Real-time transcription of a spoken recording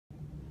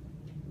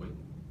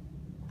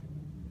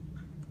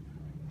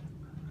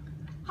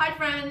Hi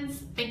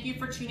friends, thank you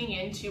for tuning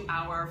in to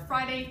our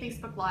Friday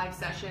Facebook Live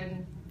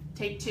session,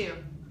 Take Two.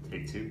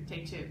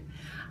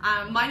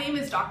 My name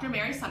is Dr.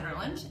 Mary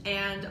Sunderland,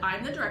 and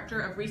I'm the Director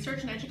of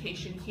Research and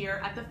Education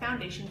here at the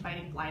Foundation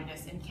Fighting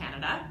Blindness in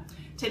Canada.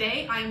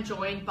 Today I am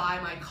joined by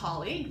my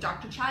colleague,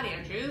 Dr. Chad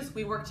Andrews.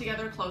 We work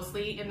together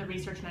closely in the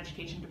Research and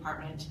Education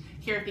Department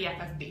here at the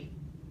FFB.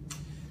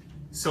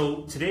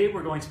 So today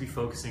we're going to be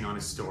focusing on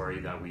a story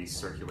that we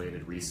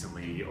circulated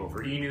recently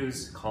over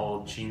e-news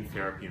called Gene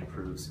Therapy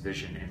Improves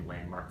Vision in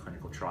Landmark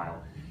Clinical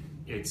Trial.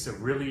 It's a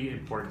really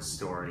important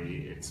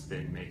story. It's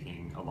been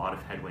making a lot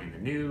of headway in the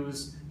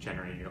news,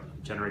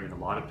 generating a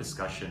lot of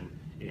discussion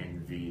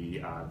in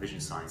the vision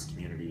science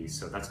community.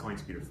 So that's going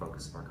to be the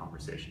focus of our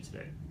conversation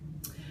today.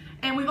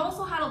 And we've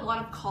also had a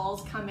lot of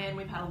calls come in.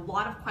 We've had a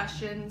lot of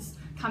questions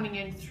coming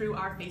in through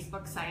our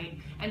Facebook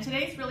site. And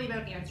today's really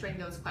about answering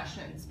those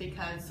questions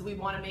because we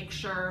want to make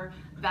sure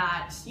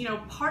that,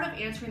 part of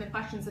answering the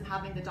questions and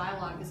having the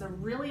dialogue is a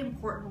really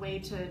important way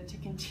to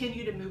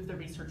continue to move the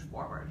research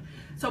forward.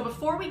 So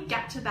before we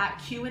get to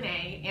that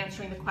Q&A,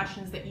 answering the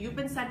questions that you've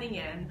been sending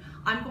in,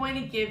 I'm going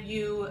to give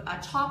you a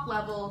top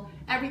level,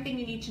 everything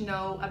you need to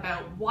know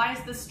about why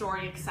is this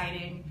story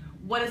exciting,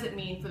 what does it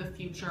mean for the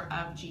future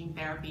of gene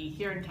therapy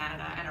here in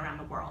Canada and around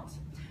the world.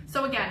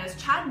 So again, as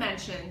Chad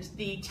mentioned,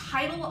 the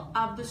title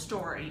of the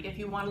story, if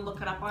you want to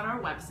look it up on our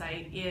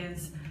website,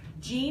 is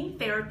Gene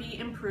Therapy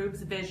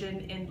Improves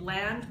Vision in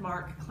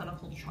Landmark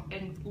Clinical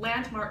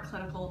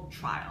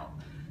Trial.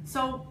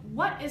 So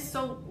what is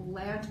so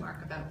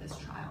landmark about this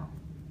trial?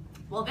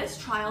 Well, this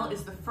trial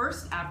is the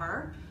first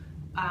ever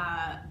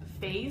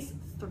phase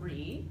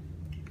 3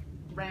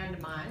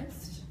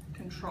 randomized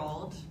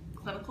controlled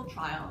clinical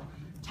trial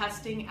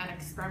testing an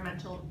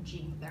experimental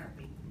gene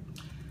therapy.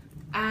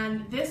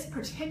 And this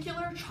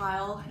particular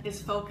trial is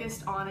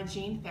focused on a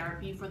gene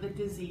therapy for the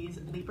disease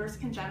Leber's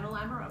congenital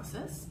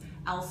amaurosis,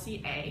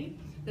 LCA.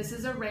 This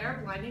is a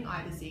rare blinding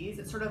eye disease.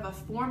 It's sort of a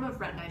form of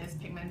retinitis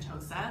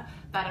pigmentosa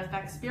that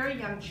affects very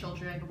young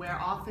children, where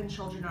often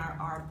children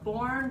are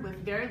born with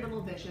very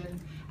little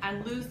vision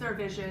and lose their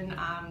vision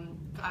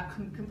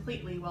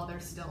completely while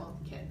they're still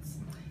kids.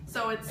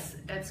 So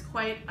it's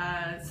quite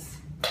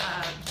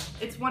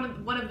it's one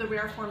of the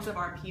rare forms of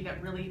RP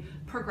that really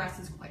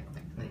progresses quite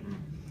quickly.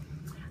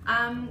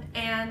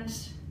 And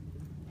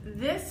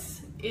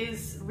this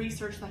is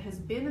research that has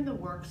been in the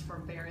works for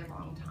a very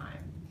long time.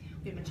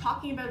 We've been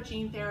talking about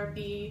gene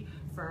therapy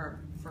for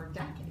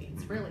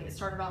decades, really. It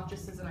started off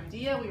just as an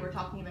idea. We were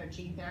talking about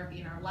gene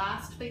therapy in our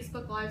last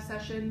Facebook Live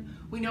session.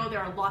 We know there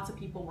are lots of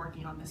people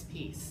working on this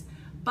piece,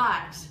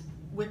 but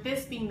with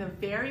this being the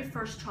very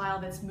first trial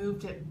that's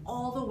moved it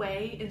all the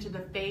way into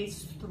the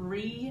phase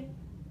 3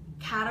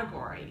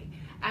 category.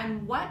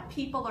 And what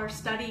people are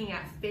studying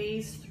at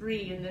phase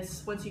 3 in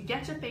this, once you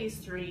get to phase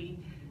 3,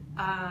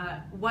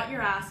 what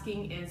you're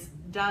asking is,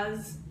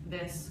 does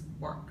this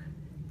work?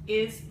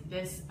 Is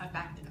this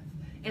effective?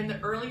 In the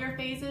earlier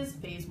phases,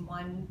 phase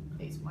 1,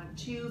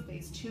 2,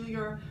 phase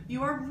 2,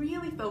 you are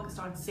really focused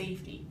on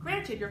safety.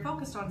 Granted, you're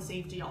focused on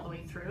safety all the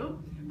way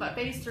through, but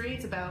phase 3,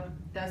 it's about,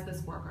 does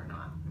this work or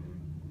not?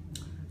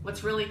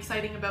 What's really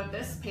exciting about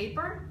this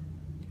paper?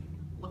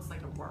 Looks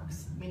like it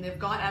works. I mean, they've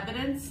got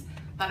evidence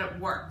that it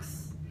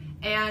works.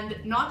 And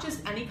not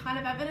just any kind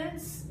of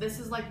evidence, this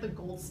is like the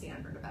gold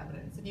standard of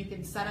evidence. If you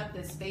can set up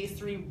this phase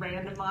 3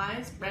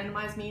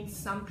 randomized means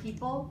some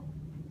people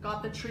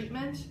got the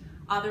treatment,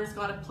 others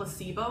got a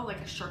placebo,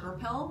 like a sugar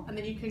pill, and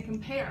then you can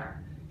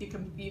compare. You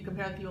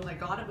compare the people that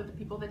got it with the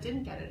people that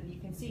didn't get it, and you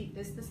can see,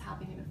 is this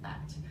having an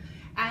effect?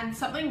 And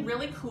something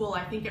really cool,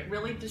 I think it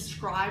really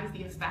describes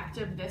the effect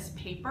of this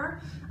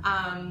paper,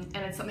 and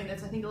it's something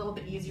that's, I think, a little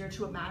bit easier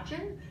to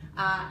imagine.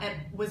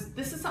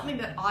 This is something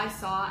that I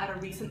saw at a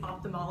recent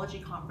ophthalmology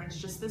conference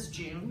just this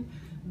June.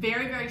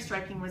 Very, very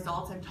striking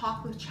results. I've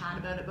talked with Chad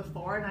about it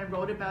before, and I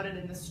wrote about it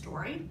in the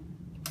story,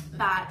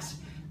 that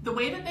the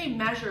way that they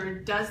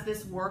measured does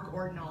this work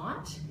or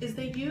not is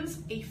they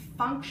used a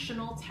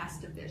functional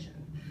test of vision.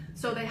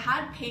 So they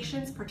had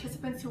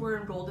participants who were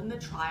enrolled in the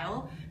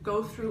trial,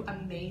 go through a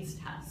maze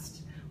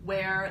test,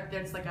 where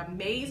there's like a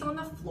maze on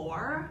the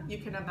floor. You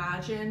can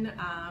imagine,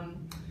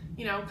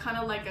 kind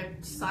of like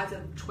a size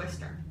of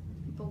Twister.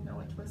 People know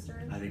what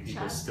Twister is? I think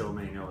people still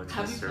may know what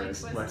Twister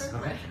is. Twister?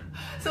 Right.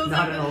 So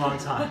Not in a long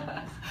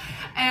time.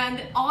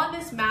 And on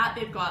this mat,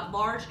 they've got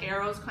large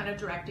arrows kind of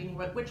directing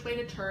which way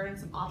to turn,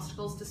 some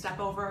obstacles to step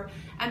over.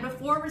 And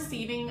before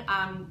receiving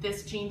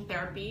this gene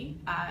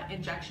therapy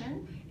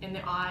injection in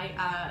the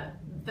eye,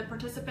 the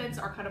participants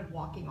are kind of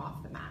walking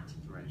off the mat,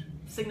 right,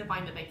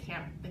 signifying that they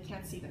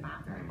can't see the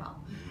mat very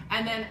well.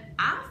 And then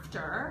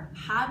after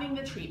having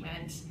the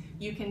treatment,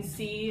 you can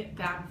see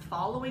them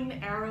following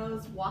the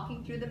arrows,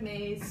 walking through the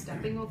maze,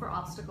 stepping over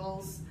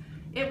obstacles.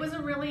 It was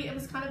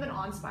kind of an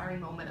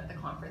awe-inspiring moment at the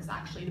conference,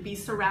 actually, to be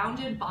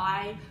surrounded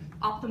by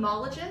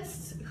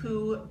ophthalmologists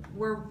who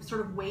were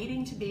sort of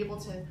waiting to be able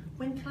to,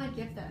 when can I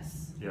give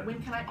this? Yeah.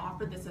 When can I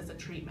offer this as a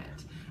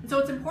treatment? And so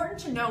it's important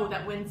to know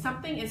that when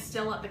something is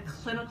still at the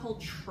clinical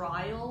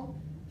trial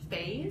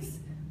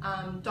phase,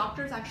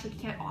 doctors actually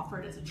can't offer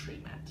it as a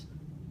treatment.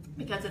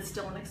 because it's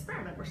still an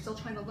experiment. We're still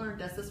trying to learn,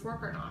 does this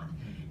work or not?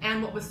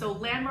 And what was so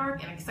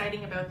landmark and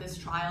exciting about this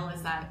trial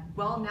is that,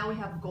 well, now we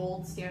have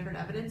gold standard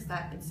evidence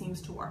that it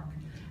seems to work.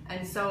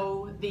 And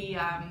so the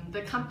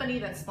company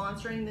that's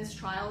sponsoring this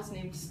trial is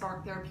named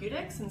Spark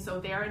Therapeutics, and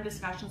so they're in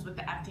discussions with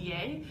the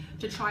FDA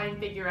to try and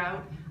figure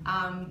out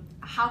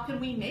how can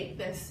we make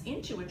this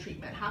into a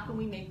treatment? How can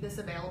we make this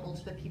available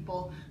to the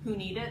people who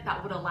need it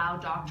that would allow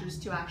doctors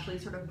to actually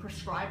sort of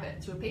prescribe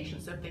it to a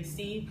patient? So if they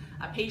see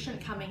a patient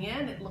coming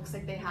in, it looks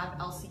like they have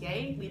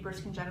LCA,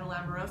 Leber's congenital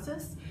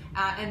amaurosis,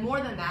 and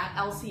more than that,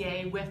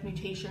 LCA with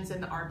mutations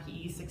in the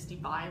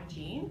RPE65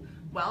 gene,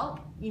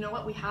 well, you know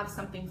what, we have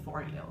something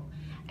for you.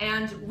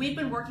 And we've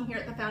been working here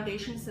at the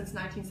Foundation since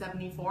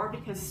 1974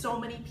 because so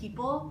many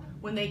people,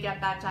 when they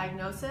get that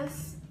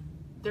diagnosis,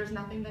 there's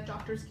nothing that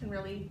doctors can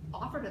really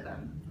offer to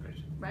them,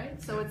 right?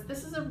 So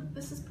this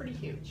is pretty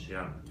huge.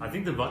 Yeah, I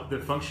think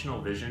the functional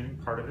vision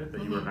part of it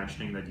that you were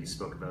mentioning, that you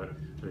spoke about,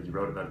 that you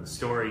wrote about in the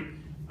story,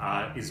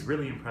 is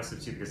really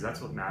impressive too, because that's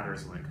what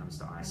matters when it comes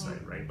to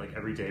eyesight, right? Like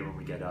every day when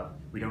we get up,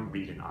 we don't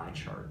read an eye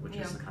chart, which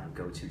is the kind of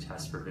go-to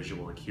test for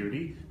visual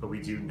acuity, but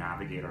we do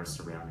navigate our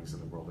surroundings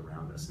and the world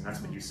around us. And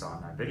that's what you saw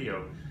in that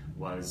video,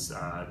 was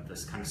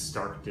this kind of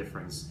stark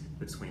difference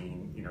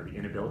between, you know, the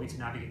inability to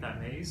navigate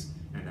that maze,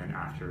 and then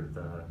after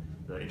the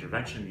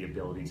intervention, the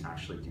ability to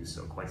actually do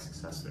so quite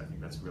successfully. I think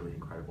that's really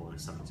incredible, and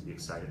it's something to be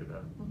excited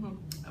about.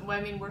 Well,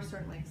 I mean, we're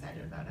certainly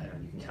excited about it. Yeah,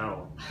 you can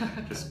tell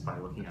just by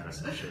looking at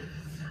us, I'm sure.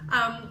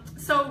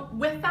 So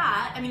with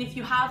that, I mean, if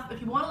you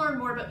want to learn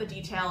more about the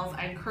details,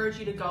 I encourage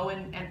you to go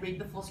and read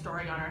the full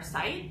story on our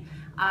site.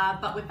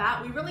 But with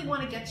that, we really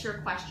want to get to your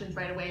questions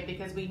right away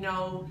because we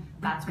know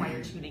that's why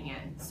you're tuning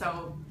in.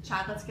 So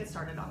Chad, let's get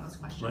started on those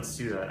questions. Let's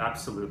do that,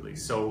 absolutely.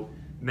 So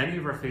many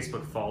of our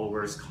Facebook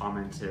followers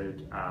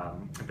commented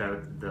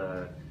about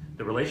the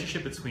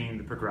relationship between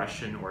the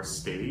progression or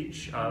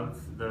stage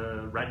of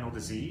the retinal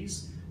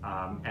disease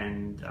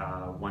and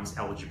one's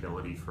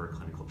eligibility for a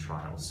clinical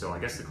trial. So I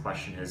guess the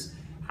question is,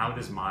 how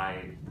does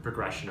the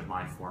progression of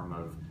my form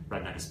of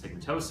retinitis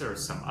pigmentosa or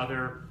some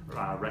other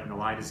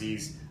retinal eye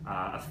disease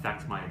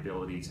affect my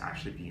ability to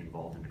actually be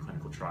involved in a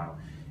clinical trial?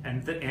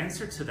 And the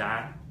answer to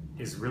that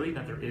is really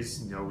that there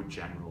is no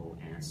general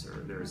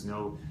answer. There is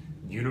no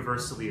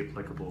universally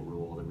applicable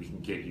rule that we can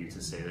give you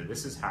to say that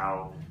this is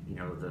how, you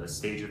know, the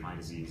stage of my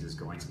disease is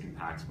going to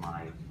impact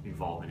my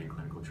involvement in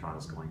clinical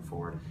trials going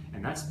forward.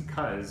 And that's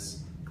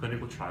because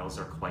clinical trials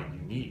are quite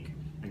unique,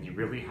 and you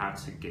really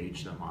have to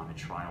gauge them on a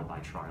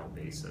trial-by-trial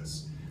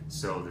basis.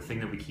 So the thing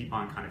that we keep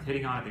on kind of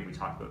hitting on, I think we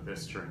talked about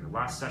this during the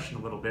last session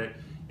a little bit,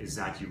 is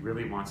that you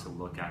really want to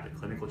look at the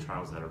clinical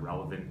trials that are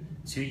relevant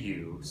to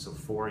you, so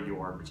for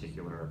your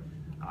particular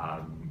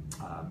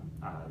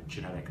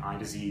genetic eye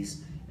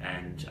disease,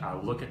 and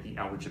look at the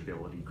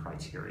eligibility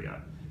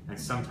criteria. And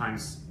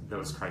sometimes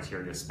those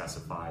criteria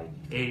specify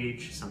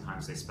age,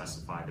 sometimes they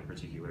specify the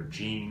particular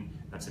gene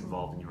that's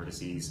involved in your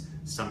disease,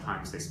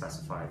 sometimes they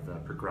specify the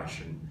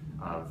progression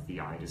of the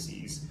eye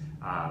disease.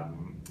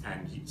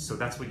 And so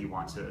that's what you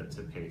want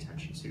to pay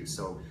attention to.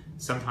 So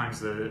sometimes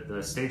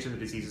the stage of the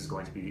disease is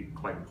going to be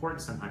quite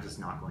important, sometimes it's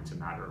not going to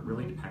matter. It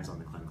really depends on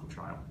the clinical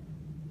trial.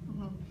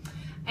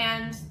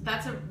 And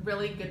that's a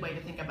really good way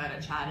to think about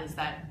it, Chad, is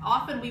that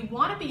often we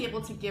want to be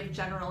able to give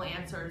general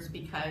answers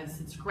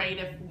because it's great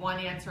if one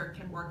answer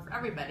can work for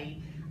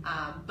everybody.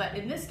 But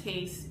in this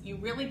case, you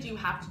really do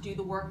have to do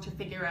the work to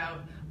figure out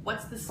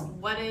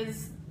what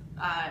is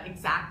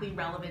exactly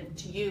relevant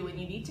to you, and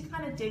you need to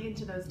kind of dig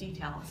into those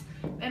details.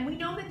 And we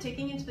know that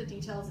digging into the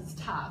details is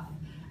tough.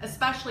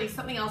 Especially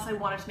something else I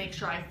wanted to make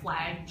sure I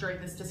flagged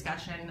during this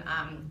discussion.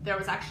 There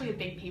was actually a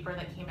big paper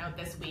that came out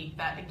this week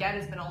that again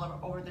has been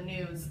all over the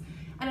news.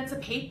 And it's a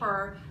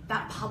paper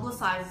that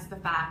publicizes the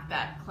fact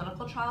that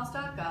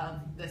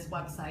clinicaltrials.gov, this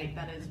website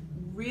that is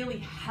really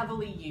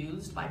heavily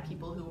used by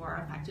people who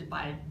are affected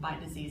by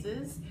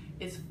diseases,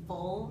 is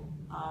full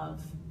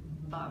of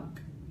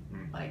bunk,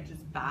 like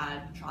just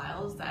bad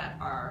trials that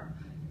are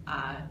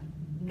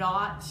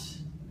not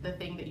the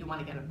thing that you want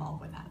to get involved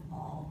with at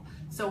all.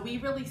 So we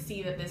really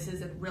see that this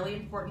is a really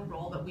important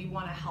role that we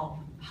want to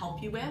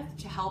help you with,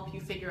 to help you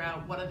figure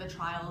out what are the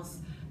trials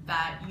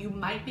that you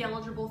might be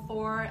eligible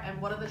for and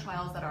what are the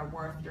trials that are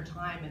worth your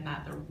time, and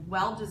that they're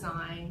well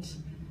designed,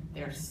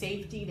 they're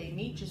safety, they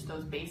meet just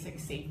those basic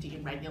safety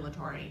and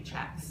regulatory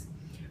checks.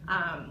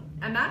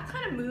 And that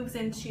kind of moves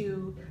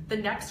into the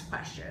next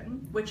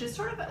question, which is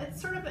sort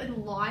of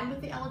in line with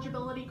the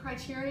eligibility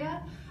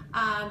criteria.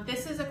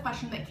 This is a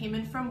question that came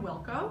in from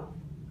Wilco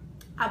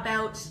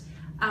about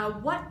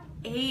what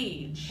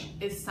age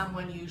is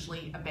someone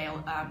usually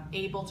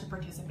able to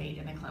participate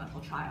in a clinical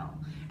trial.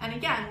 And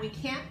again, we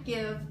can't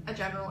give a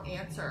general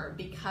answer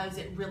because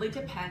it really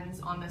depends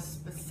on the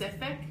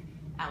specific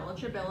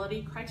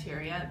eligibility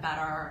criteria that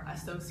are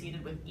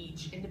associated with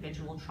each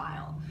individual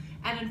trial.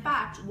 And in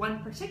fact,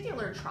 one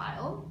particular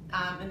trial,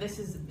 and this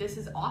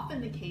is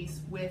often the case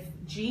with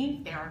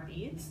gene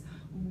therapies,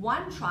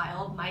 one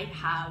trial might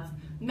have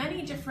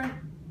many different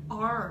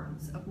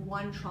arms of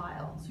one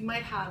trial. So you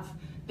might have,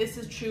 this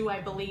is true,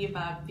 I believe,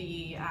 of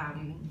the,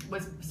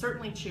 was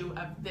certainly true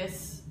of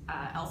this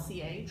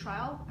LCA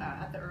trial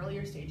at the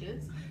earlier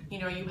stages. You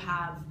know, you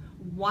have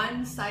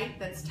one site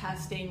that's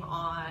testing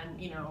on,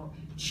 you know,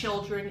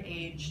 children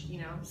aged, you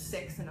know,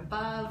 6 and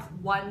above,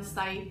 one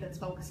site that's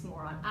focused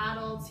more on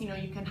adults. You know,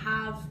 you can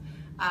have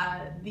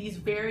these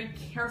very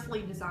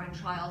carefully designed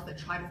trials that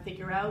try to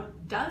figure out,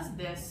 does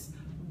this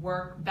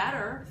work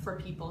better for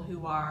people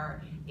who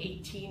are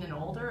 18 and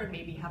older and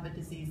maybe have a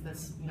disease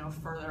that's, you know,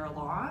 further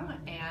along,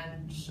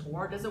 and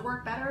or does it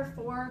work better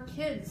for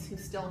kids who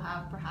still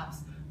have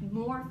perhaps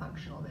more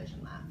functional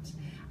vision left?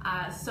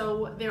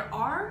 So there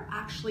are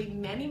actually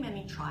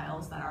many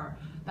trials that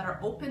are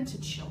open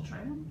to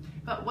children,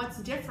 but what's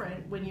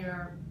different when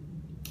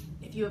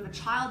if you have a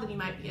child and you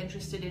might be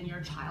interested in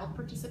your child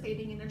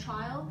participating in a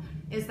trial,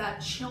 is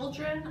that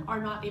children are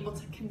not able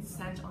to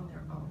consent on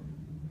their own.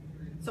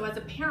 So as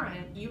a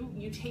parent,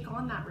 you take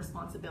on that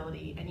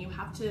responsibility, and you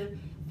have to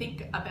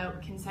think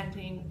about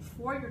consenting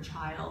for your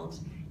child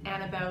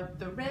and about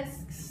the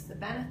risks, the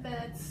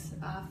benefits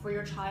for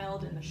your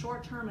child in the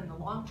short term and the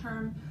long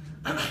term.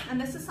 And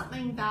this is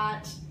something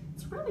that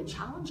it's really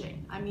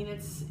challenging. I mean,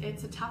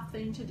 it's a tough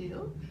thing to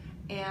do.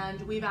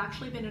 And we've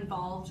actually been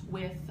involved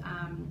with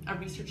a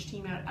research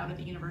team out of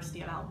the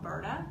University of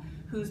Alberta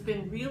who's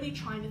been really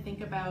trying to think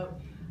about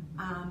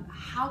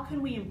how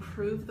can we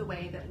improve the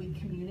way that we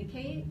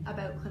communicate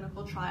about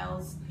clinical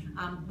trials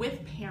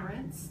with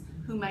parents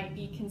who might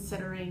be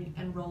considering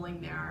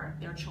enrolling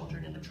their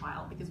children in the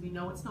trial, because we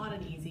know it's not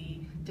an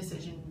easy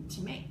decision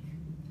to make.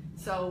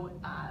 So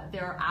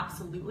there are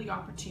absolutely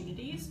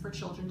opportunities for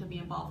children to be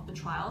involved with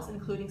the trials,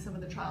 including some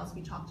of the trials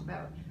we talked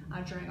about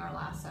during our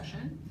last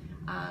session.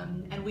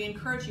 And we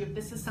encourage you, if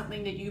this is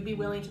something that you'd be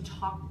willing to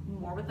talk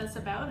more with us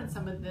about and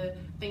some of the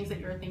things that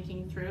you're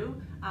thinking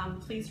through,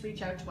 please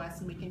reach out to us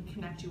and we can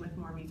connect you with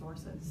more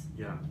resources.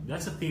 Yeah,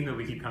 that's a theme that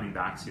we keep coming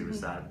back to,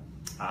 is that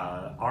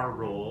our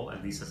role,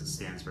 at least as it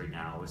stands right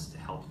now, is to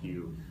help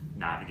you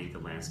navigate the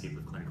landscape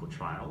of clinical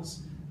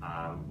trials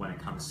when it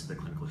comes to the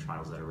clinical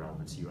trials that are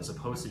relevant to you, as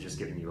opposed to just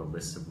giving you a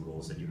list of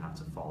rules that you have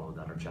to follow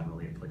that are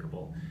generally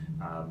applicable.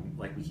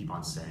 Like we keep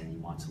on saying, you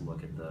want to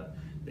look at the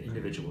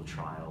individual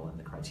trial and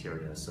the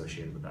criteria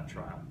associated with that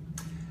trial.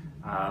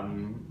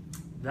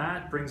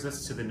 That brings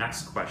us to the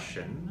next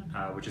question,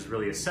 which is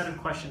really a set of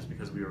questions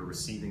because we were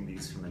receiving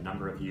these from a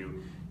number of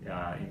you,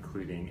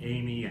 including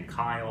Amy and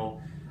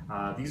Kyle.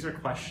 These are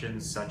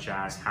questions such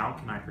as, how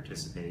can I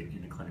participate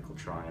in a clinical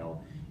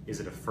trial? Is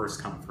it a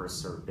first-come,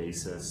 first-served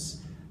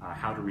basis?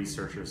 How do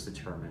researchers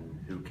determine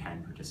who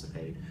can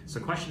participate? So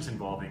questions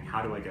involving,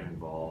 how do I get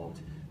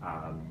involved?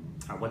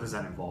 What does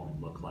that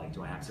involvement look like?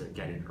 Do I have to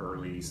get in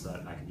early so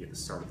that I can be at the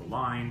start of the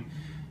line?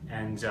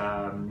 And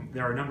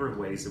there are a number of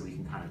ways that we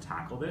can kind of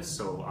tackle this.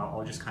 So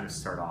I'll just kind of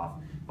start off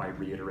by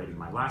reiterating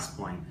my last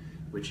point,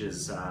 which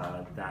is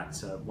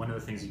that one of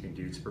the things you can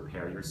do to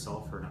prepare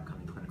yourself for an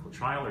upcoming clinical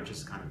trial, or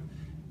just kind of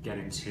get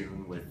in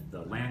tune with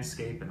the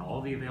landscape and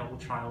all the available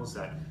trials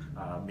that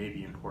may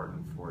be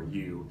important for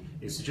you,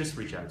 is to just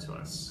reach out to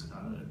us.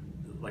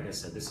 Like I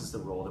said, this is the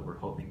role that we're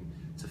hoping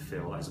to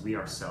fill as we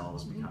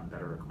ourselves become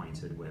better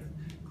acquainted with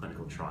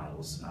clinical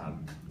trials.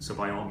 So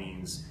by all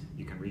means,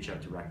 you can reach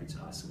out directly to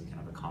us and we can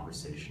have a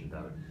conversation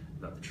about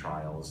the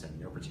trials and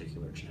your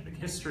particular genetic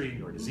history,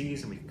 your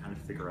disease, and we can kind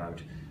of figure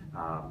out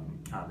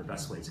the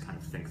best way to kind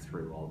of think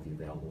through all of the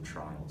available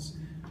trials.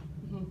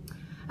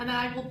 And then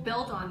I will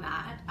build on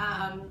that.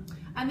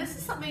 And this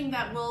is something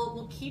that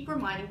we'll keep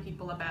reminding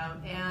people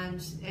about,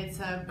 and it's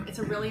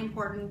a really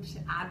important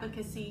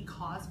advocacy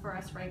cause for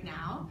us right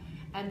now,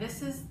 and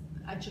this is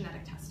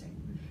genetic testing.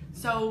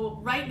 So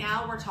right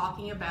now we're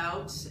talking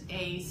about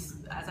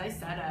as I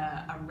said,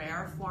 a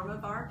rare form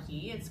of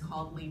RP. It's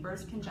called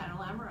Leber's congenital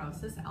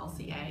amaurosis,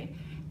 LCA,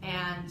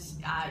 and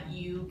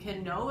you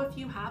can know if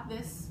you have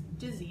this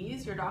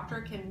disease. Your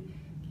doctor can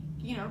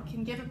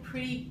give a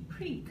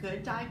pretty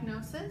good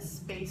diagnosis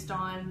based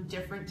on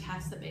different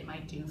tests that they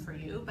might do for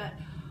you. But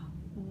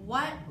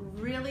what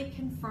really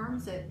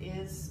confirms it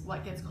is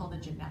what gets called a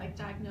genetic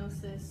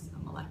diagnosis, a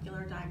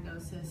molecular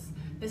diagnosis.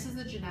 This is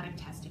the genetic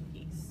testing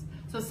piece.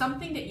 So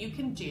something that you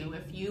can do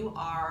if you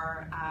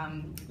are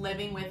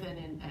living with an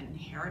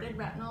inherited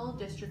retinal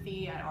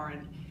dystrophy or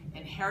an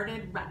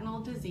inherited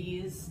retinal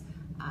disease.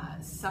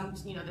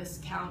 This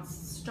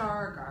counts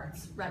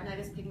Stargardt's,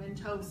 retinitis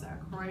pigmentosa,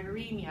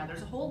 choroideremia.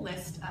 There's a whole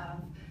list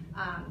of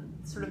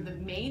sort of the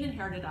main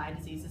inherited eye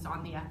diseases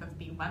on the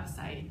FFB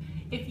website.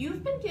 If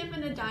you've been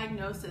given a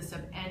diagnosis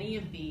of any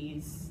of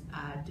these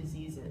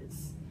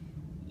diseases,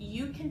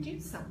 you can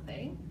do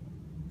something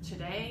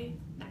today,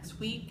 next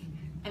week,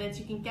 and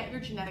you can get your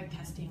genetic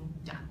testing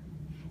done.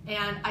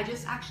 And I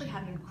just actually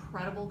had an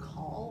incredible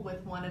call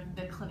with one of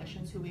the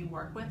clinicians who we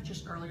work with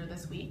just earlier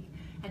this week.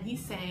 And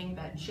he's saying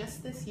that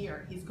just this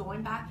year, he's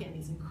going back in,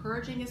 he's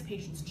encouraging his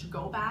patients to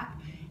go back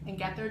and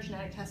get their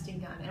genetic testing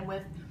done. And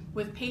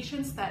with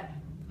patients that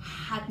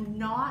had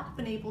not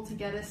been able to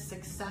get a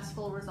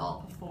successful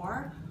result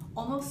before,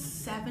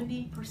 almost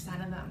 70%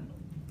 of them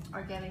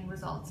are getting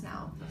results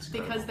now. That's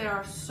because incredible. there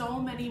are so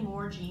many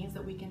more genes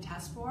that we can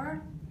test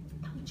for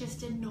that we just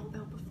didn't know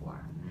about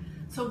before.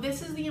 So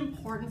this is the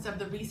importance of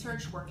the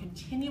research. We're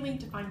continuing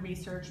to find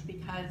research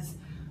because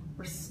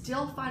we're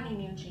still finding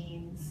new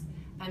genes,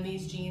 and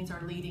these genes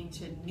are leading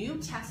to new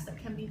tests that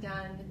can be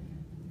done.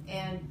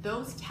 And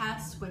those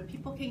tests, when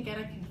people can get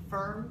a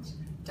confirmed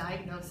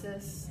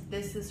diagnosis,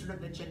 this is sort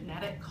of the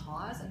genetic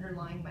cause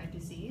underlying my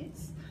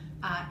disease,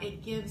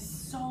 it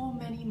gives so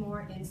many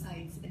more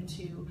insights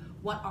into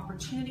what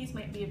opportunities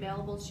might be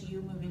available to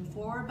you moving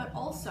forward, but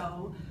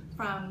also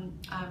from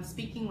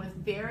speaking with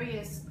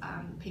various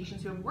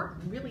patients who have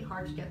worked really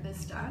hard to get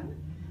this done,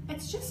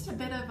 it's just a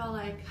bit of a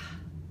like,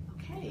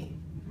 okay,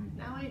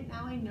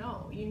 now I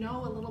know. You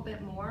know a little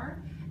bit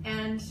more,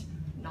 and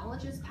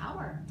knowledge is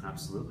power.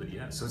 Absolutely,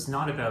 yeah. So it's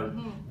not about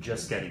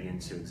just getting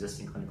into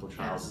existing clinical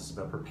trials, it's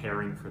about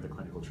preparing for the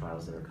clinical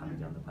trials that are coming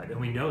down the pipe.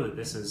 And we know that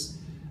this is,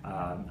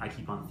 I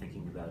keep on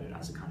thinking about it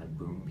as a kind of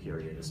boom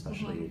period,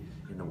 especially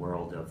in the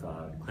world of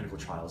clinical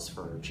trials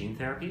for gene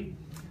therapy.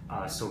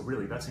 So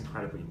really, that's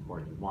incredibly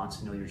important. You want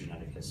to know your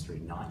genetic history,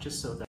 not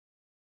just so that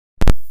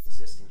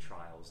existing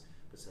trials,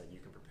 but so that you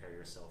can prepare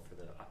yourself for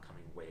the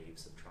upcoming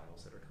waves of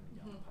trials that are coming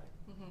down the pipe.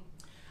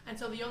 And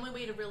so the only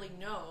way to really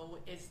know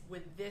is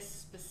with this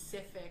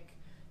specific,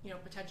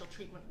 potential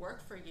treatment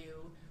work for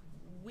you,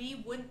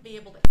 we wouldn't be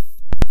able to get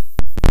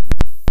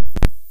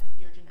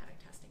your genetic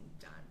testing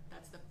done.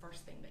 That's the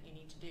first thing that you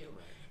need to do.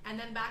 Right. And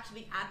then back to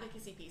the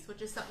advocacy piece,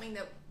 which is something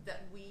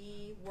that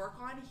we work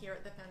on here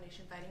at the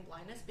Foundation Fighting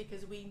Blindness,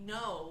 because we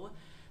know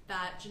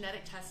that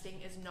genetic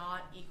testing is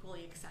not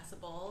equally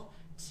accessible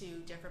to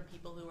different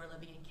people who are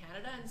living in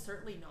Canada, and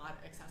certainly not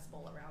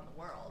accessible around the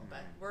world.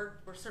 But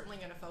we're certainly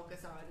going to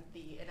focus on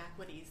the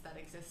inequities that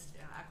exist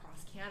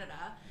across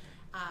Canada.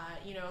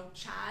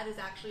 Chad is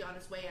actually on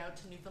his way out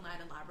to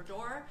Newfoundland and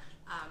Labrador.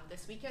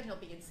 This weekend he'll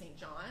be in St.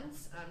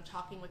 John's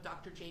talking with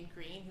Dr. Jane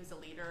Green, who's a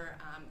leader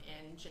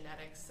in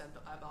genetics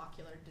of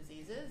ocular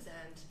diseases,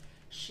 and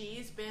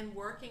she's been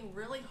working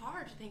really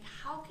hard to think,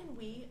 how can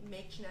we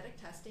make genetic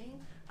testing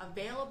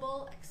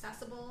available,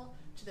 accessible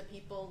to the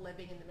people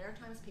living in the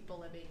Maritimes, people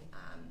living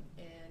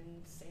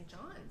in St.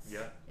 John's,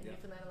 in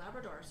Newfoundland and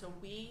Labrador. So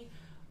we,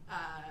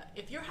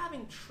 if you're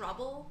having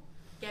trouble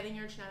getting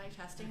your genetic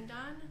testing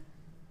done,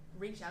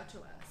 reach out to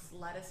us,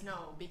 let us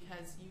know,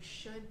 because you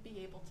should be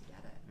able to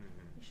get it.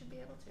 You should be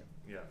able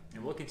to. Yeah,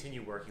 and we'll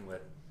continue working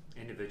with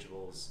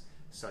individuals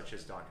such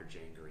as Dr.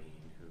 Jane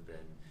Green, who've been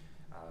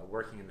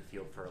working in the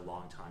field for a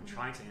long time,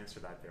 trying to answer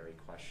that very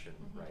question,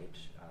 right?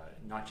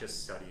 Not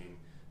just studying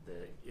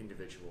the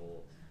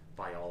individual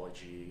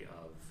biology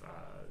of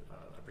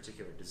a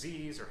particular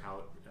disease or how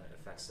it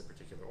affects a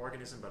particular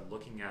organism, but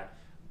looking at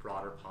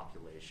broader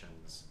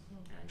populations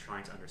and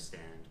trying to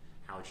understand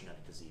how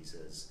genetic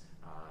diseases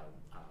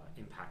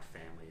impact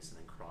families and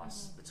then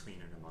cross between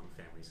and among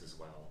families as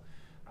well.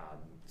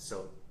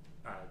 So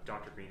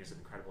Dr. Green is an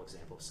incredible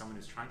example of someone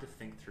who's trying to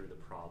think through the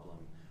problem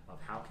of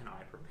how can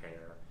I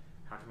prepare,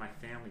 how can my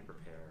family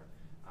prepare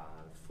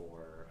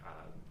for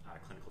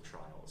clinical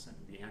trials? And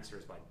the answer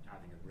is by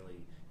having a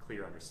really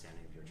clear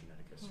understanding of your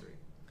genetic history.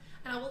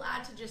 And I will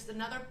add to just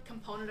another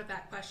component of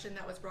that question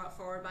that was brought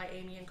forward by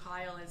Amy and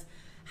Kyle is,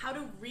 how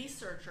do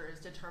researchers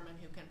determine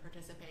who can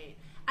participate?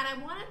 And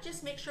I want to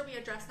just make sure we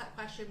address that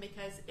question,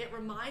 because it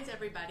reminds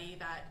everybody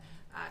that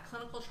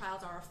clinical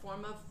trials are a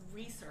form of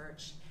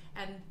research,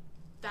 and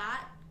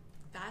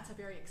that's a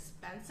very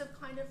expensive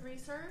kind of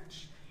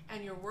research.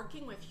 And you're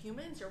working with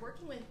humans, you're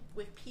working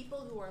with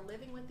people who are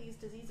living with these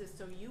diseases,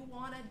 so you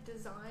want to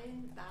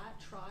design that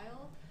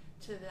trial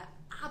to the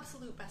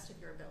absolute best of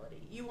your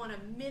ability. You want to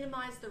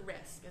minimize the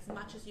risk as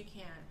much as you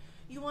can.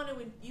 You want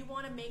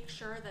to make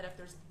sure that if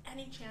there's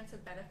any chance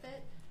of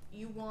benefit,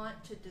 you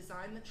want to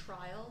design the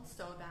trial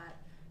so that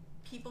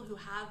people who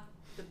have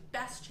the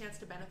best chance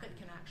to benefit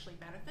can actually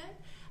benefit.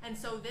 And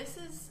so this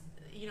is,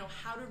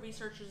 how do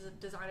researchers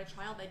design a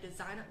trial? They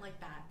design it like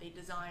that. They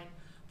design,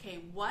 okay,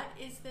 what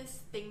is this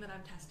thing that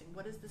I'm testing?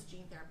 What is this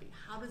gene therapy?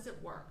 How does it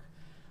work?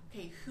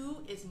 Okay, who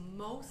is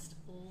most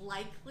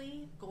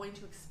likely going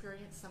to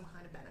experience some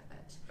kind of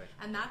benefit? Right.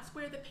 And that's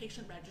where the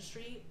patient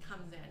registry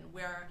comes in,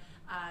 where,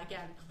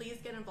 again, please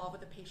get involved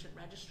with the patient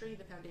registry,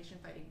 the Foundation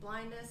Fighting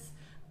Blindness.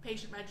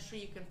 Patient registry,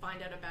 you can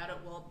find out about it.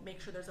 We'll make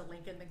sure there's a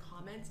link in the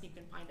comments. You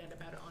can find out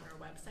about it on our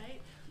website.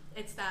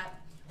 It's that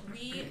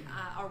we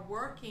are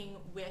working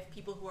with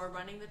people who are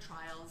running the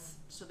trials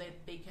so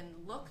that they can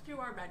look through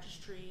our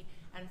registry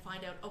and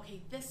find out, okay,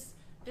 this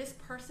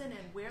person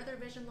and where their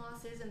vision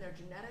loss is and their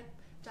genetic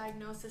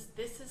diagnosis,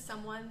 this is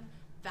someone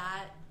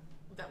that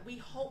we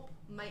hope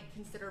might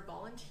consider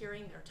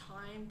volunteering their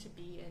time to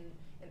be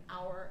in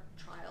our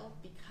trial,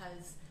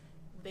 because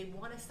they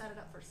want to set it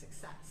up for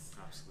success.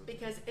 Absolutely.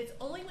 Because it's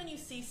only when you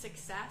see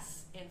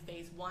success in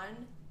phase 1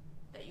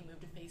 that you move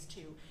to phase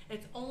 2.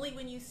 It's only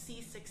when you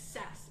see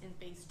success in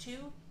phase 2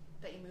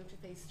 that you move to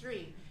phase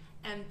 3.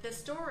 And the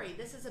story,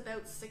 this is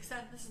about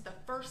success. This is the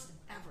first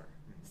ever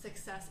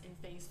success in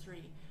phase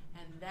 3.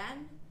 And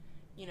then,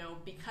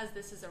 because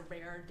this is a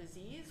rare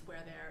disease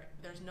where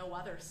there's no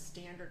other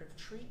standard of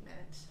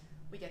treatment,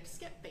 we get to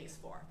skip phase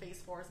 4.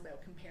 Phase 4 is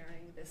about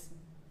comparing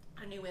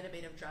a new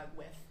innovative drug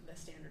with the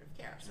standard of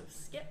care. So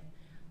skip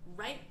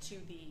right to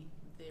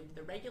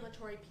the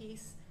regulatory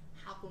piece.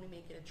 How can we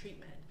make it a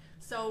treatment?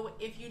 So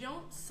if you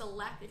don't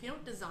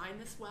design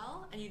this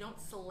well, and you don't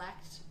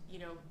select,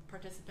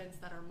 participants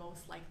that are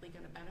most likely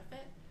going to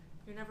benefit,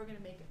 you're never going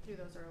to make it through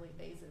those early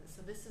phases.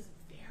 So this is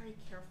very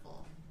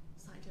careful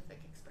scientific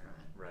experiment.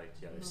 Right.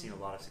 Yeah, we've seen a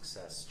lot of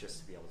success just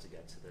to be able to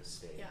get to this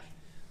stage.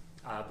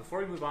 Yeah. Before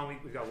we move on,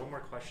 we've got one more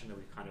question that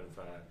we've kind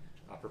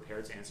of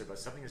prepared to answer, but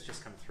something that's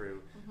just come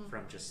through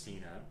from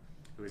Justina,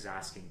 who is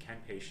asking, can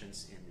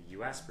patients in the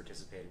U.S.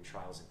 participate in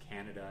trials in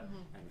Canada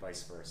and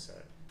vice versa?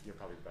 You're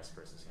probably the best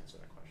person to answer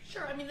that question.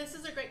 Sure. I mean, this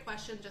is a great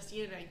question,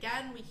 Justina. And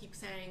again, we keep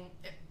saying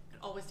it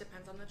always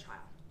depends on the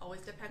trial.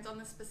 Always depends on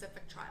the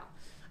specific trial.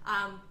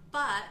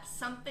 But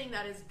something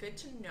that is good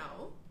to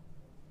know,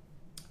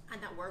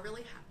 and that we're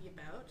really happy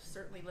about,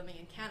 certainly living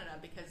in Canada,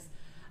 because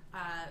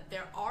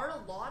there are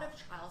a lot of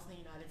trials in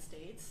the United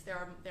States. There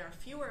are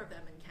fewer of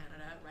them in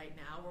Canada right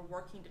now. We're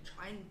working to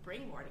try and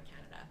bring more to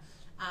Canada.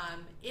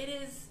 It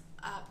is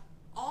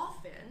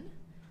often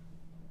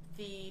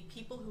the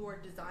people who are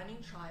designing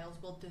trials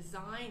will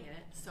design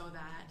it so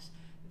that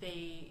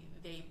they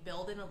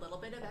build in a little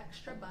bit of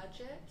extra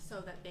budget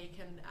so that they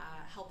can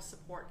help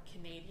support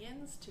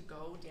Canadians to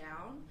go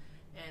down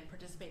and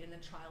participate in a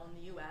trial in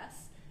the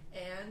U.S.,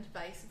 and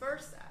vice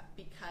versa,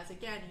 because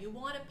again, you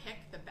want to pick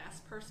the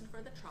best person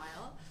for the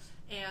trial,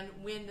 and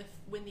when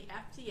the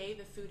FDA,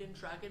 the Food and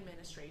Drug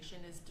Administration,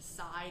 is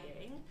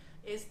deciding,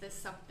 is this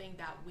something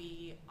that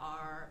we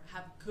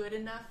have good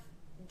enough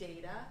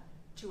data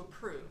to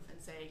approve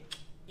and say,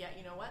 yeah,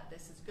 you know what,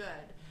 this is good,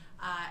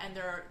 and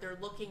they're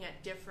looking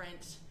at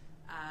different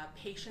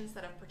patients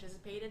that have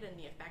participated and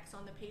the effects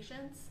on the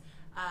patients.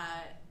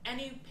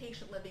 Any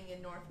patient living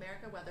in North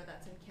America, whether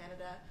that's in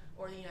Canada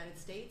or the United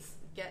States,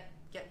 get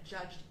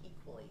judged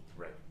equally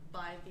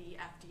by the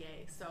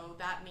FDA. So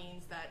that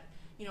means that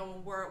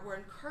we're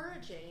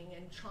encouraging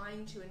and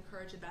trying to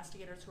encourage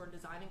investigators who are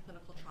designing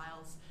clinical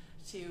trials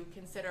to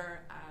consider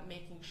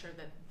making sure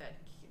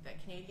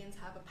that Canadians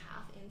have a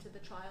path into the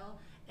trial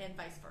and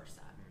vice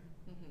versa.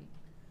 Mm-hmm.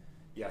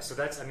 Yeah, so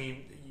that's,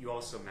 you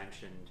also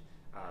mentioned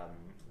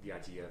the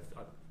idea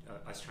of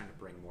us trying to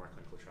bring more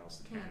clinical trials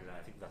to Canada.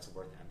 I think that's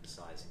worth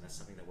emphasizing. That's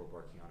something that we're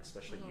working on,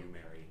 especially you,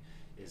 Mary,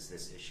 is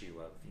this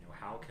issue of,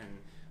 how can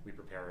we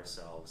prepare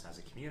ourselves as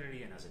a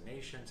community and as a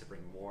nation to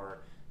bring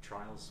more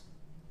trials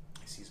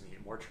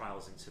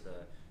into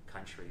the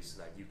country so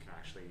that you can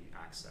actually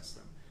access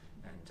them.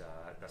 And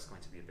that's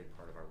going to be a big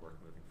part of our work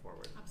moving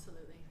forward.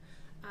 Absolutely.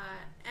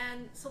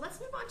 And so let's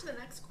move on to the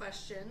next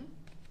question,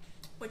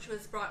 which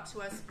was brought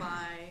to us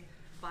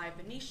by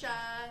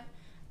Venetia,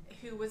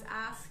 who was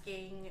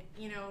asking,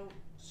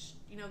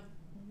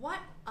 what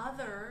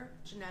other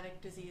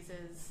genetic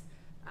diseases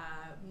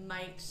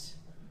might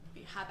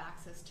have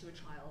access to a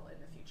trial in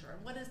the future?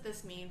 And what does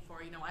this mean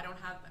for, I don't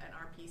have an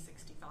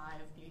RP65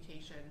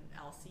 mutation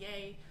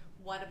LCA.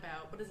 What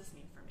does this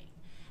mean for me?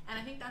 And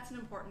I think that's an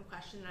important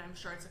question, and I'm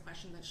sure it's a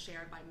question that's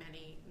shared by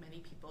many, many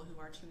people who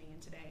are tuning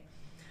in today.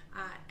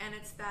 And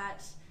it's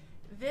that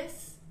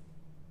this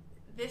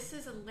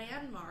is a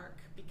landmark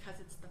because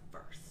it's the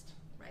first,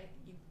 right?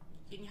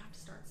 You have to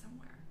start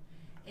somewhere.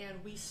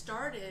 And we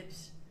started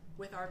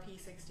with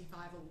RP65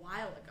 a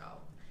while ago,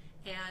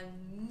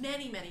 and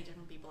many, many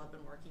different people have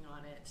been working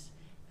on it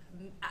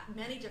at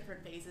many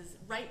different phases,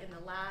 right in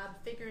the lab,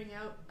 figuring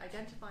out,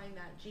 identifying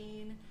that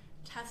gene,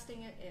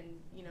 testing it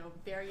in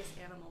various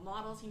animal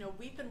models.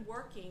 We've been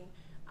working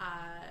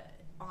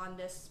on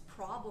this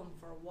problem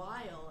for a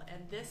while,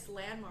 and this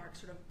landmark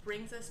sort of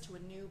brings us to a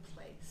new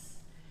place.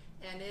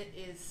 And it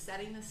is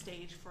setting the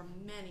stage for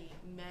many,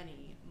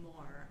 many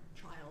more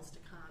trials to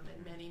come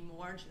and many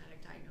more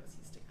genetic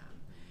diagnoses to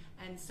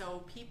come. And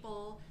so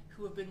people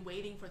who have been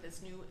waiting for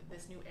this new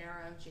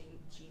era of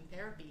gene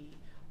therapy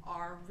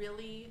are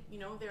really,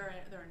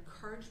 they're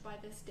encouraged by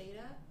this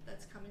data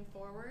that's coming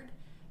forward,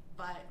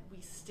 but we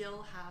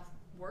still have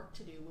work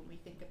to do when we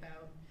think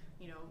about,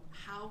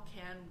 how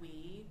can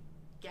we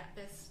get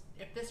this,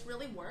 if this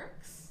really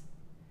works,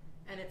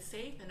 and it's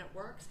safe and it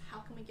works, how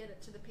can we get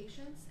it to the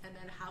patients? And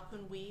then how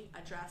can we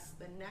address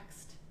the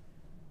next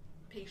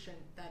patient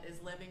that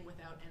is living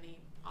without any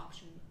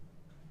option,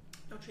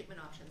 no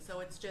treatment option? So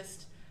it's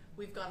just,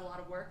 we've got a lot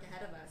of work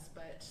ahead of us,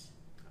 but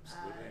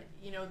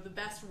the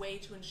best way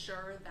to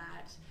ensure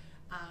that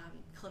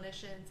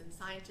clinicians and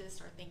scientists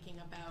are thinking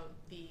about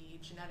the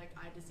genetic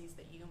eye disease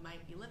that you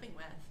might be living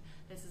with,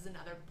 this is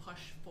another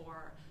push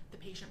for the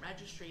patient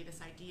registry,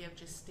 this idea of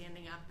just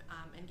standing up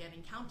and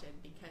getting counted,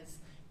 because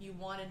you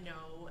want to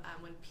know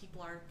when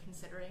people are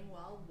considering,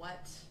 well,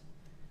 what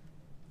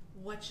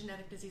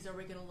genetic disease are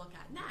we going to look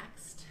at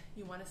next?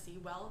 You want to see,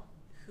 well,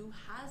 who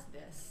has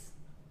this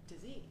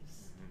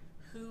disease?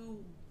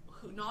 Who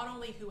not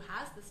only who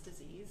has this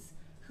disease,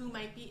 who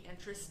might be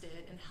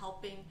interested in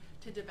helping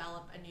to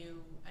develop a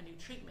new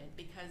treatment,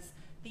 because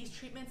these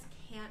treatments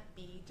can't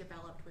be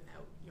developed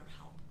without your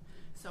help.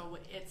 So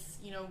it's,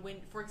 when,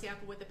 for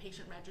example, with the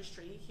patient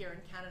registry here in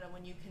Canada,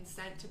 when you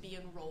consent to be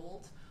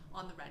enrolled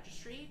on the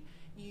registry,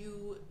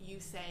 you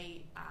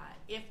say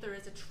if there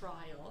is a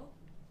trial,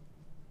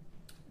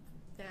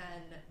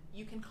 then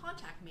you can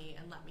contact me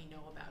and let me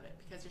know about it,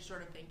 because you're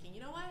sort of thinking,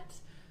 you know what,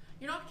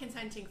 you're not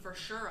consenting for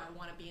sure I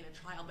want to be in a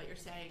trial, but you're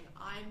saying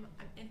I'm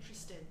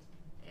interested,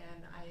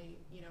 and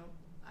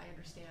I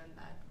understand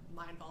that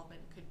my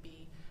involvement could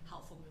be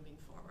helpful moving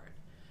forward.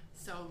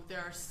 So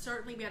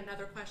we had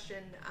another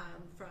question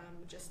from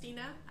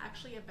Justina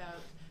actually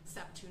about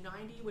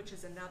CEP290, which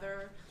is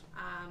another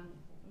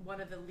one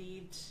of the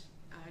lead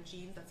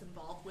genes that's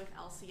involved with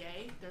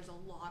LCA. There's a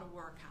lot of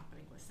work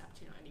happening with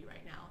CEP290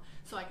 right now.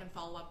 So I can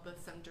follow up with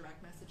some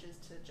direct messages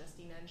to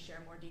Justina and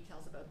share more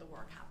details about the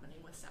work happening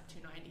with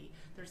CEP290.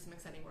 There's some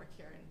exciting work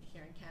here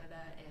in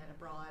Canada and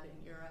abroad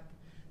in Europe.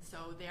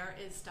 So there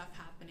is stuff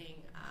happening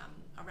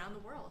around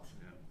the world.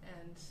 Yeah.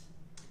 And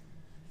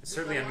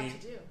certainly, a lot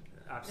to do.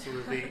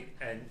 Absolutely.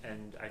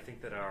 and I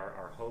think that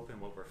our hope and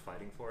what we're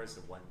fighting for is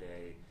that one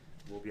day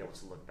we'll be able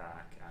to look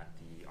back at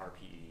the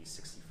RPE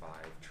 65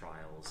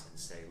 trials and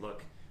say,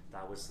 look,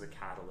 that was the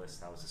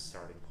catalyst, that was the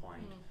starting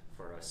point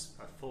for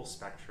a full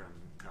spectrum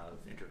of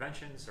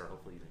interventions, or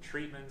hopefully even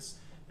treatments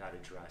that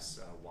address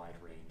a wide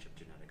range of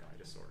genetic eye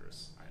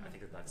disorders. I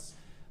think that that's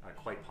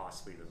quite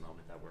possibly the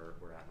moment that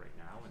we're at right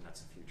now, and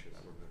that's the future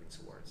that we're moving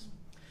towards.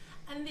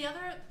 And the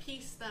other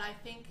piece that I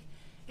think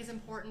is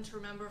important to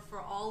remember for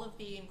all of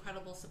the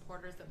incredible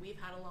supporters that we've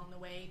had along the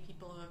way,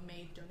 people who have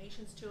made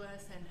donations to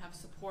us and have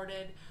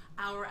supported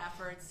our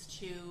efforts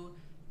to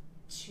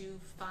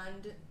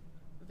fund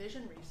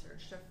vision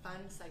research, to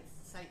fund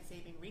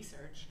sight-saving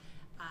research.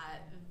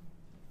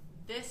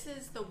 This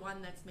is the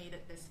one that's made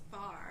it this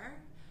far,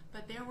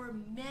 but there were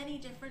many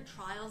different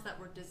trials that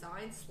were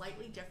designed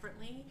slightly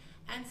differently,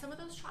 and some of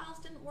those trials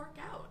didn't work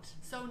out.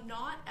 So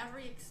not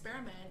every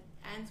experiment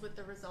ends with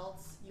the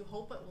results you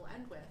hope it will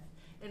end with.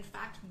 In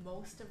fact,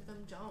 most of them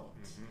don't.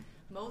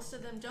 Most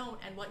of them don't,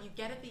 and what you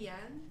get at the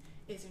end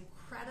is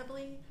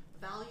incredibly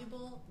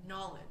valuable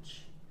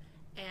knowledge.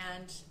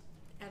 And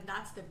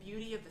that's the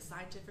beauty of the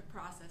scientific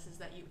process, is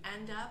that you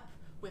end up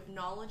with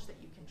knowledge that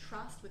you can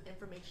trust, with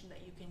information that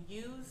you can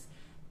use,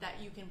 that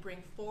you can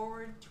bring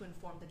forward to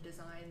inform the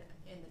design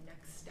in the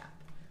next step.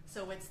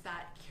 So it's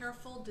that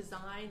careful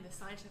design, the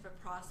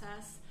scientific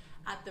process.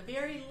 At the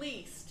very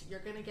least, you're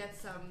going to get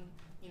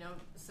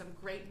some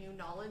great new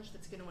knowledge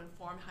that's going to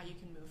inform how you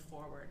can move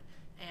forward.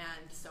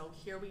 And so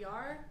here we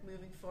are,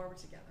 moving forward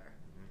together.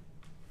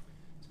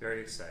 It's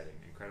very exciting,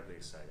 incredibly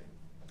exciting.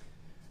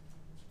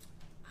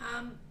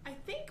 I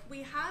think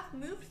we have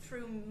moved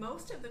through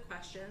most of the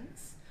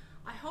questions.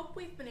 I hope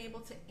we've been able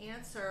to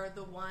answer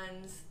the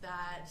ones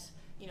that,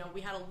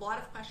 we had a lot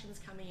of questions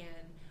coming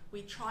in.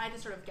 We tried to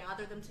sort of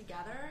gather them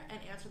together and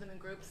answer them in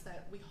groups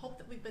that we hope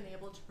that we've been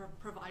able to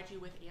provide you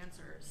with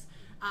answers.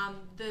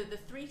 The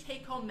three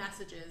take-home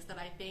messages that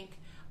I think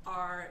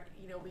are,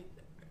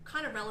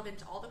 kind of relevant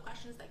to all the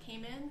questions that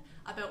came in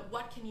about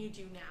what can you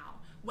do now.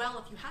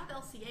 Well, if you have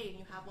LCA and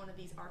you have one of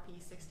these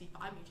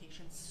RPE65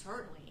 mutations,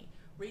 certainly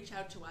reach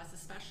out to us,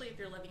 especially if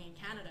you're living in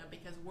Canada,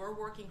 because we're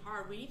working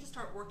hard. We need to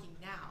start working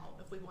now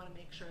if we want to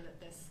make sure that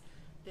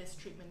this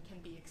treatment can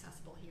be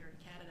accessible here in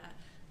Canada.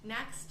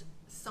 Next,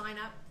 sign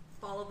up,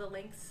 follow the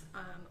links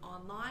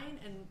online,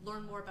 and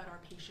learn more about our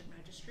patient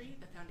registry,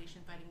 the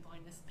Foundation Fighting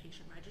Blindness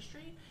Patient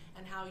Registry,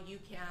 and how you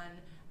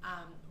can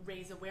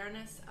raise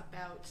awareness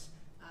about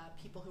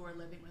people who are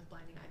living with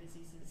blinding eye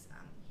diseases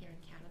here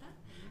in Canada.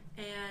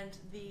 And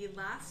the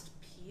last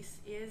piece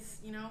is,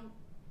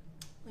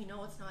 we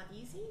know it's not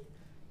easy.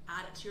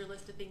 Add it to your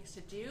list of things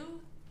to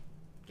do.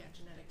 Get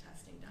genetic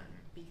testing done,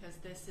 because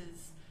this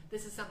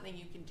is something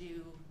you can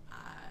do.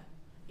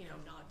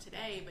 Not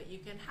today, but you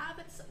can have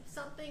it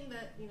something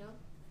that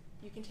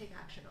you can take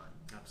action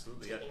on.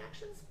 Absolutely, taking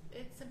actions.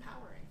 It's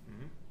empowering.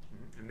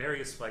 And Mary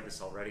has flagged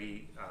this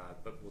already,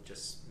 but we'll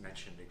just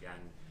mention it again.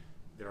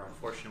 There are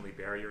unfortunately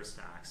barriers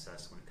to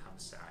access when it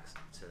comes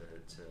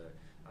to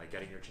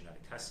getting your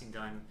genetic testing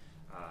done,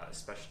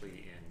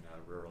 especially in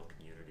rural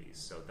communities.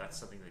 So that's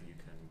something that you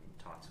can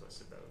talk to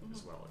us about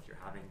as well. If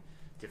you're having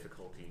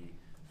difficulty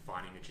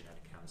finding a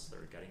genetic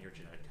counselor, getting your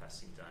genetic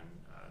testing done,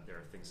 there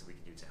are things that we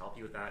can do to help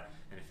you with that.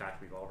 And in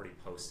fact, we've already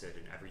posted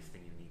an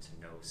Everything You Need to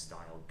Know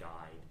style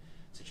guide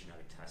to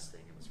genetic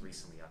testing. It was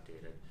recently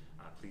updated.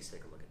 Please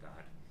take a look at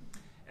that.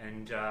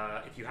 And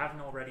if you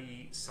haven't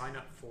already, sign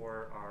up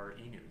for our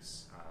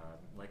e-news.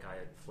 Like I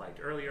had flagged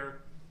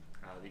earlier,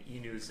 the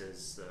e-news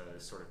is the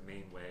sort of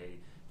main way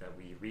that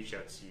we reach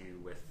out to you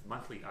with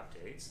monthly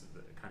updates,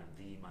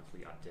 the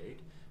monthly update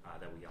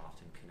that we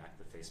often connect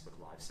the Facebook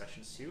Live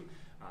sessions to.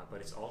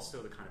 But it's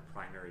also the kind of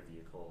primary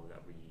vehicle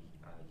that we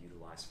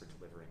utilize for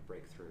delivering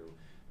breakthrough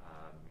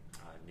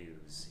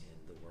news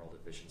in the world of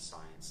vision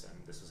science. And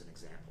this was an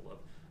example of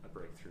a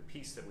breakthrough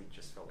piece that we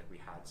just felt like we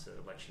had to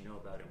let you know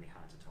about, and we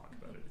had to talk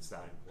about it. It's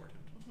that important.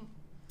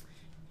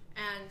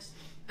 And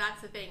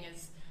that's the thing,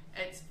 is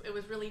it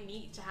was really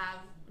neat to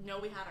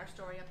we had our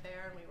story up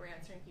there, and we were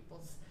answering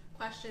people's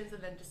questions,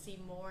 and then to see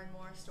more and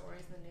more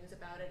stories in the news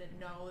about it, and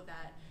know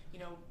that, you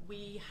know,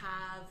 we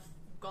have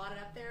got it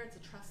up there. It's a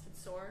trusted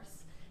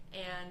source,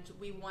 and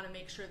we want to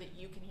make sure that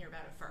you can hear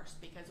about it first,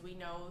 because we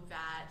know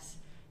that,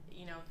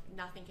 you know,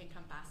 nothing can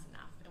come fast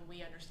enough, and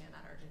we understand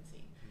that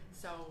urgency.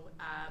 So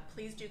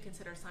please do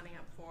consider signing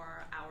up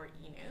for our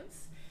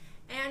e-news.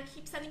 And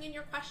keep sending in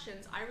your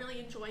questions. I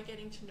really enjoy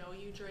getting to know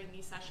you during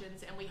these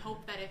sessions, and we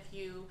hope that if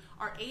you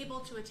are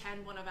able to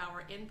attend one of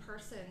our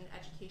in-person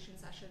education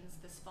sessions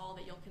this fall,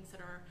 that you'll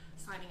consider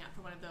signing up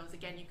for one of those.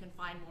 Again, you can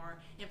find more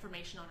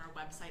information on our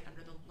website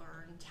under the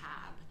Learn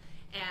tab.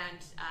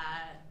 And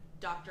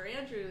Dr.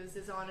 Andrews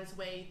is on his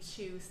way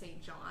to St.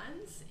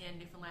 John's in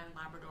Newfoundland and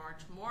Labrador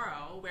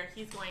tomorrow, where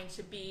he's going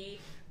to be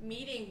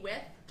meeting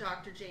with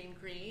Dr. Jane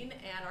Green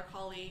and our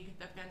colleague,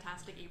 the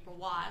fantastic April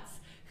Watts,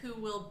 who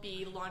will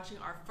be launching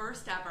our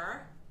first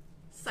ever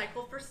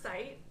Cycle for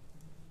Sight,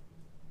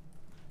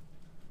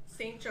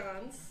 St.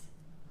 John's.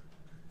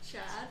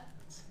 Chad?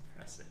 That's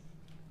impressive.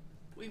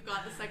 We've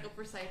got the Cycle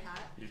for Sight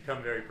hat. You've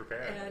come very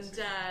prepared.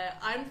 And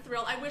I'm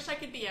thrilled. I wish I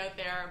could be out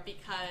there,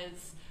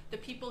 because the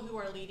people who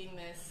are leading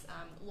this,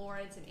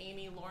 Lawrence and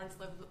Amy, Lawrence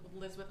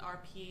lives with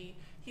RP.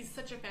 He's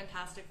such a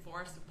fantastic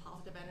force of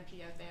positive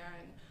energy out there,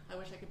 and I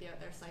wish I could be out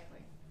there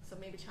cycling. So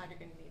maybe, Chad, you're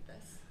going to need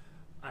this.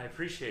 I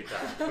appreciate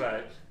that,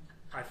 but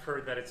I've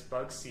heard that it's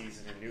bug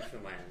season in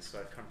Newfoundland, so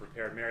I've come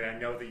prepared. Mary, I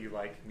know that you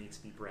like me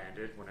to be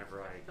branded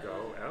whenever I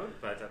go out,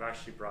 but I've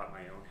actually brought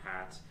my own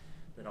hat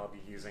that I'll be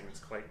using. It's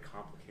quite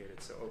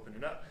complicated, so open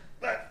it up.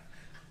 But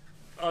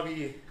I'll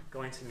be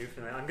going to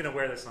Newfoundland. I'm going to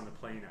wear this on the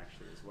plane,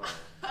 actually, as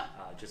well,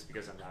 just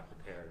because I'm not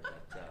prepared.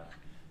 But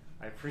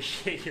I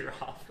appreciate your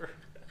offer.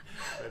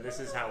 This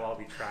is how I'll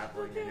be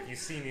traveling. Okay. And if you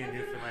see me in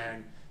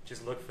Newfoundland,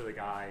 just look for the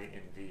guy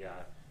in the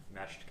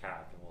meshed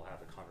cap, and we'll have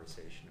a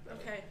conversation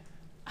about it. Okay.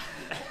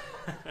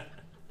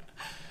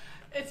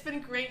 It's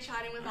been great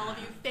chatting with all of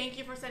you. Thank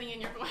you for sending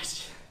in your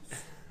questions.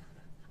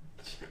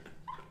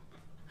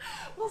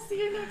 We'll see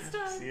you next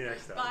time. See you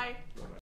next time. Bye.